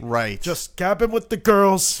hairdressery. Right. Just gabbing with the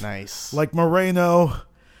girls. Nice. Like Moreno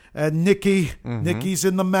and Nikki. Nikki's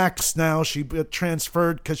in the max now. She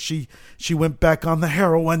transferred because she went back on the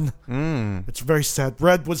heroin. It's very sad.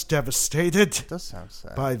 Red was devastated Does sound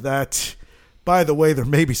sad. by that. By the way, there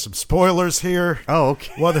may be some spoilers here. Oh,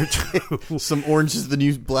 okay. One or two. Some Orange is the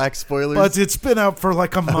New Black spoilers. But it's been out for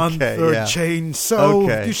like a month Okay, or yeah. change, so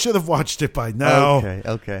Okay. you should have watched it by now.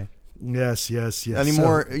 Okay. Yes. Any So-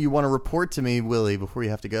 more you want to report to me, Willie, before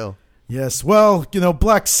you have to go? Yes. Well,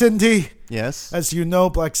 Black Cindy, Yes. as you know,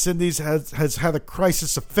 Black Cindy's has had a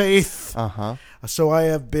crisis of faith. Uh-huh. So I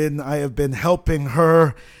have been helping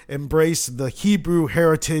her embrace the Hebrew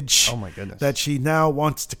heritage. Oh, my goodness. That she now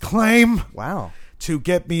wants to claim Wow. to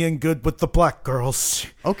get me in good with the black girls.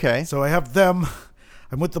 Okay. So I have them.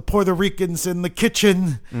 I'm with the Puerto Ricans in the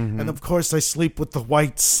kitchen, and of course I sleep with the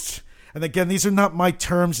whites. And again, these are not my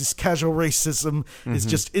terms. It's casual racism. It's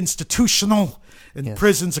just institutional in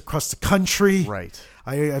prisons across the country. Right.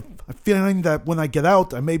 I find that when I get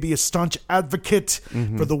out, I may be a staunch advocate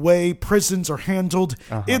for the way prisons are handled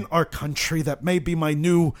in our country. That may be my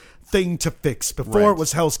new thing to fix. Before Right. it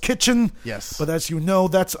was Hell's Kitchen. Yes. But as you know,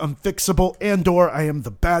 that's unfixable, and/or I am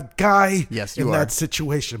the bad guy Yes, in you are. that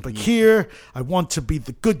situation. But here, I want to be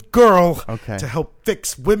the good girl Okay. to help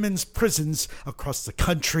fix women's prisons across the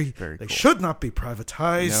country. Very They cool. should not be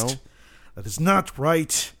privatized. No. That is not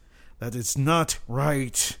right. That is not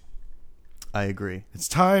right. I agree. It's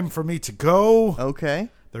time for me to go. Okay.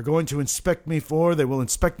 They're going to inspect me they will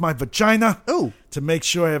inspect my vagina Oh. to make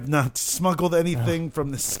sure I have not smuggled anything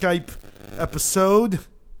from the Skype episode.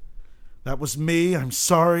 That was me. I'm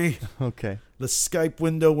sorry. Okay. The Skype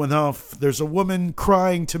window went off. There's a woman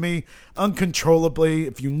crying to me uncontrollably.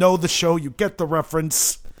 If you know the show, you get the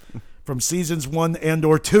reference from seasons 1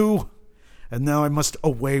 and/or 2. And now I must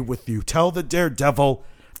away with you. Tell the daredevil,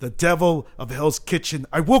 the devil of Hell's Kitchen,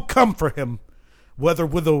 I will come for him, whether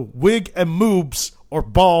with a wig and moobs or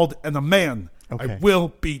bald and a man. Okay. I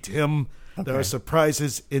will beat him. There are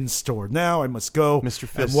surprises in store. Now I must go Mr. and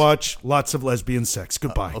Fisk. watch lots of lesbian sex.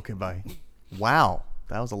 Goodbye. Okay, bye. Wow.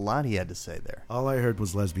 That was a lot he had to say there. All I heard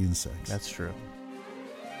was lesbian sex. That's true.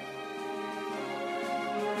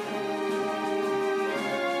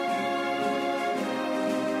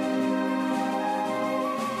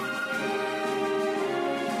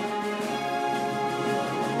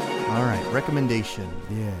 All right, recommendation.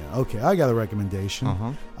 Yeah, okay. I got a recommendation.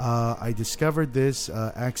 I discovered this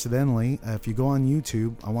accidentally. If you go on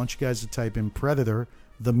YouTube, I want you guys to type in Predator,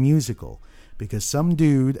 the musical, because some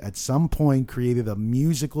dude at some point created a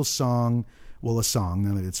musical song. Well, a song,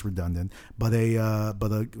 none of it's redundant, but a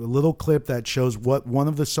little clip that shows what one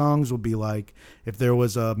of the songs would be like if there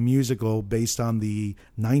was a musical based on the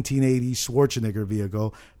 1980 Schwarzenegger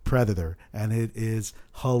vehicle Predator, and it is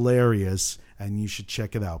hilarious. And you should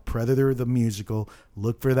check it out. Predator, the musical.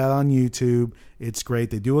 Look for that on YouTube. It's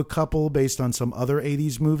great. They do a couple based on some other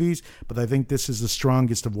 80s movies, but I think this is the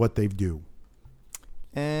strongest of what they do.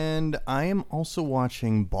 And I am also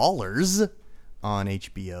watching Ballers on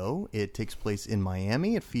HBO. It takes place in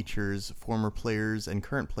Miami. It features former players and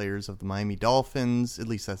current players of the Miami Dolphins. At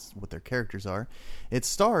least that's what their characters are. It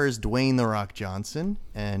stars Dwayne "The Rock" Johnson,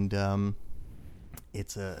 and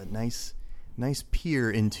it's a nice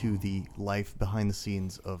peer into the life behind the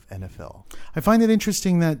scenes of NFL. I find it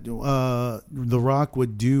interesting that The Rock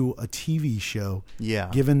would do a TV show. Yeah.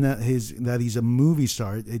 Given that he's a movie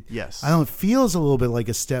star. Yes. I don't know, it feels a little bit like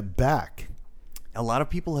a step back. A lot of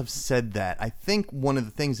people have said that. I think one of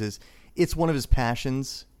the things is it's one of his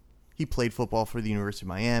passions. He played football for the University of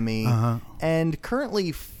Miami. And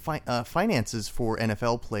currently finances for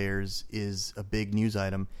NFL players is a big news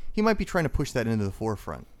item. He might be trying to push that into the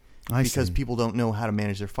forefront. Because see. people don't know how to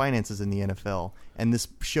manage their finances in the NFL. And this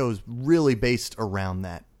show's really based around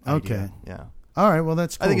that idea. Okay. Yeah. All right, well,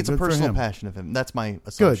 that's cool. I think it's a Good for personal him. passion of him. That's my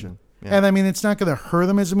assumption. Yeah. And I mean, it's not going to hurt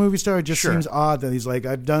him as a movie star. It just Sure. seems odd that he's like,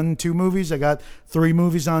 I've done 2 movies. I got 3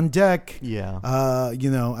 movies on deck. Yeah. I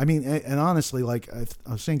mean, and honestly, like I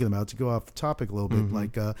was thinking about, to go off topic a little bit,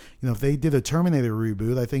 like, if they did a Terminator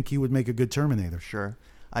reboot, I think he would make a good Terminator. Sure.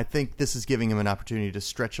 I think this is giving him an opportunity to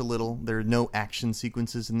stretch a little. There are no action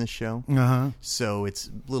sequences in this show. So it's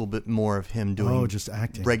a little bit more of him doing just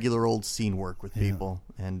acting. regular old scene work with people.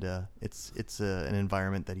 And it's an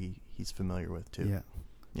environment that he's familiar with, too. Yeah.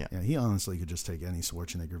 Yeah. He honestly could just take any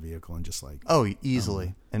Schwarzenegger vehicle and just like, Oh,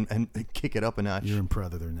 easily. And kick it up a notch. you're in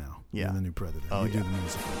Predator now. Yeah. You're the new Predator. Oh, you do yeah. the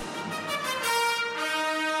music.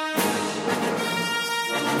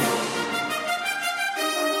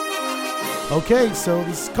 Okay, so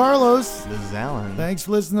this is Carlos. This is Alan. Thanks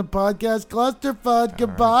for listening to Podcast Clusterfuck.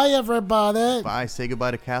 Goodbye, everybody. Bye. Say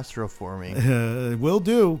goodbye to Castro for me. Will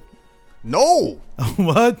do. No!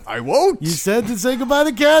 What? I won't! You said to say goodbye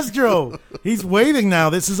to Castro. He's waiting now.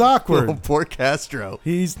 This is awkward. Oh, poor Castro.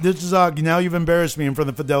 This is awkward. Now you've embarrassed me in front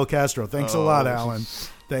of Fidel Castro. Thanks a lot, Alan.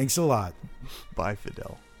 Thanks a lot. Bye,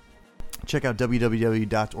 Fidel. Check out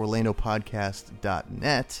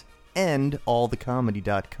www.orlandopodcast.net and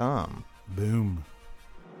allthecomedy.com. Boom.